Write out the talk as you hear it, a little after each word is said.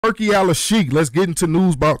Turki Alalshikh. Let's get into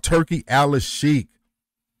news about Turki Alalshikh.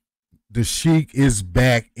 The Sheik is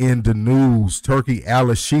back in the news. Turki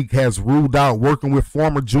Alalshikh has ruled out working with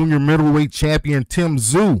former junior middleweight champion Tim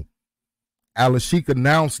Tszyu. Alalshikh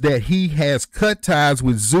announced that he has cut ties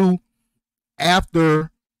with Tszyu after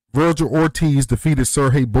Virgil Ortiz defeated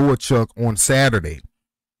Sergey Boychuk on Saturday.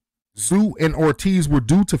 Tszyu and Ortiz were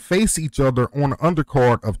due to face each other on the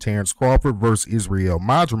undercard of Terrence Crawford versus Israel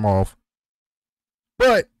Madrimov,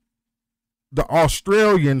 but the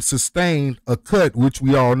Australian sustained a cut, which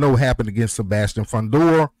we all know happened against Sebastian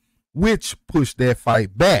Fundora, which pushed that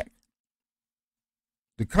fight back.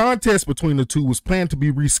 The contest between the two was planned to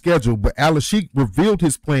be rescheduled, but Alalshikh revealed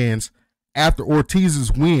his plans after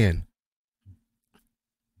Ortiz's win.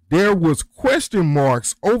 There was question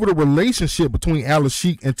marks over the relationship between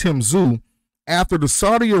Alalshikh and Tim Tszyu after the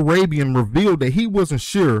Saudi Arabian revealed that he wasn't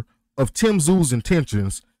sure of Tim Tszyu's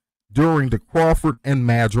intentions during the Crawford and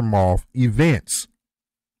Madrimov events.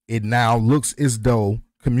 It now looks as though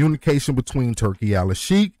communication between Turki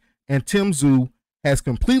Alalshikh and Tim Tszyu has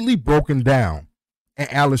completely broken down. And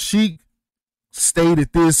Alalshikh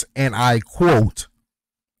stated this, and I quote,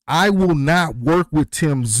 "I will not work with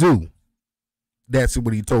Tim Tszyu." That's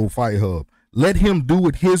what he told Fight Hub. "Let him do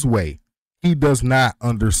it his way. He does not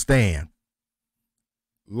understand."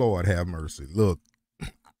 Lord have mercy. Look,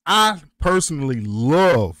 I personally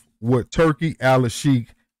love what Turki Alalshikh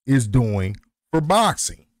is doing for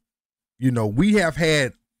boxing. You know, we have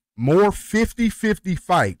had more 50-50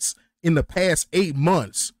 fights in the past 8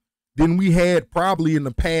 months than we had probably in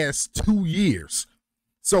the past 2 years.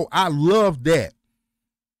 So I love that.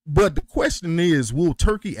 But the question is, will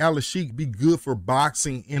Turki Alalshikh be good for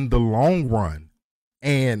boxing in the long run?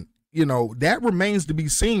 And, you know, that remains to be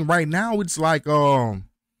seen. Right now, it's like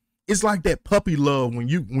that puppy love when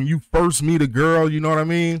you first meet a girl, you know what I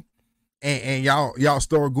mean? And y'all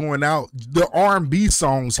start going out. The R&B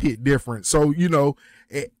songs hit different. So, you know,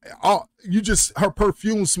 her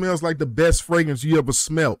perfume smells like the best fragrance you ever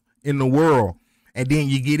smelt in the world. And then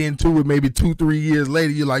you get into it maybe 2-3 years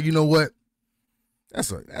later, you're like, you know what?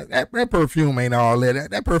 That perfume ain't all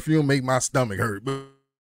that. That perfume make my stomach hurt. But